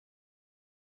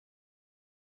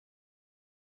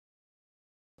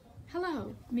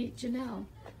Hello, meet Janelle.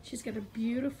 She's got a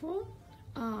beautiful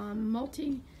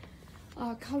multi-colored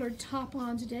top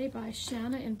on today by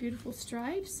Shanna in beautiful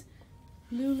stripes,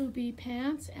 Lulu Bee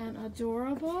pants, and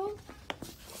adorable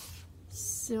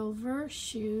silver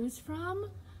shoes from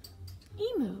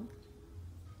Emu.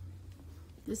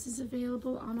 This is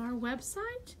available on our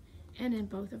website and in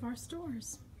both of our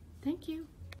stores. Thank you.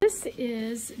 This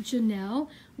is Janelle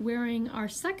wearing our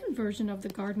second version of the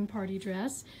garden party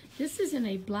dress. This is in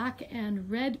a black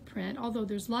and red print, although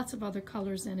there's lots of other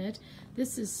colors in it.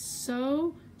 This is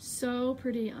so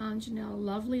pretty on Janelle.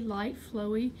 Lovely, light,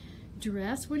 flowy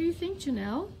dress. What do you think,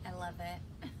 Janelle? I love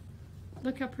it.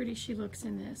 Look how pretty she looks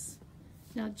in this.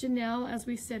 Now, Janelle, as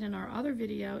we said in our other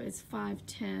video, is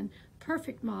 5'10",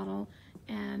 perfect model,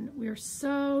 and we're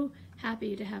so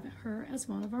happy to have her as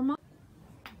one of our models.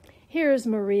 Here's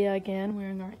Maria again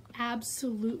wearing our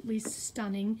absolutely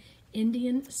stunning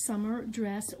Indian summer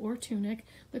dress or tunic.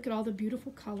 Look at all the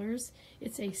beautiful colors.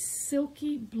 It's a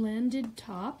silky blended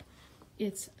top.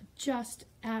 It's just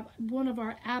one of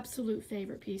our absolute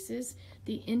favorite pieces.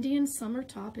 The Indian summer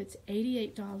top, it's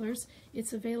 $88.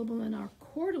 It's available in our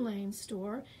Coeur d'Alene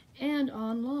store and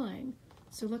online.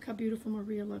 So look how beautiful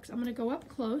Maria looks. I'm going to go up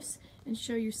close and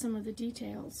show you some of the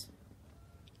details.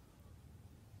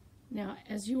 Now,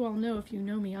 as you all know, if you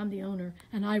know me, I'm the owner,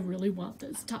 and I really want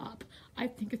this top. I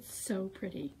think it's so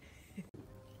pretty.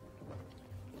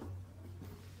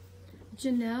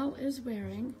 Janelle is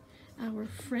wearing our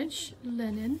French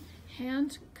linen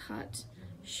hand-cut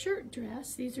shirt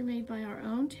dress. These are made by our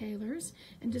own tailors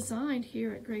and designed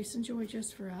here at Grace and Joy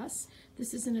just for us.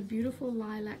 This is in a beautiful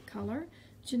lilac color.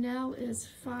 Janelle is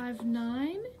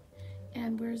 5'9"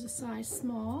 and wears a size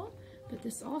small. But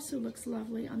this also looks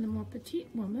lovely on the more petite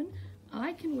woman.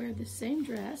 I can wear the same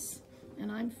dress,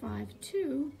 and I'm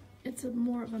 5'2". It's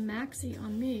more of a maxi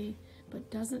on me,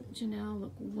 but doesn't Janelle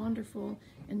look wonderful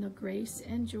in the Grace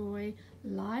and Joy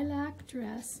lilac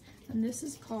dress? And this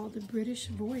is called the British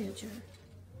Voyager.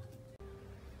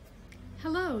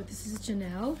 Hello, this is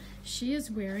Janelle. She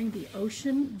is wearing the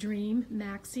Ocean Dream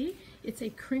maxi. It's a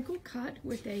crinkle cut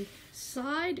with a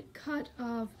side cut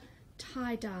of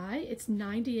tie-dye. It's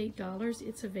 $98.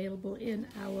 It's available in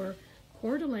our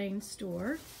Coeur d'Alene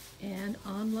store and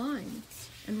online.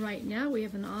 And right now we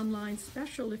have an online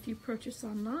special. If you purchase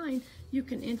online, you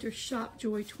can enter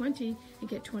ShopJoy20 and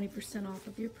get 20% off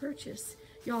of your purchase.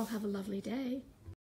 Y'all have a lovely day.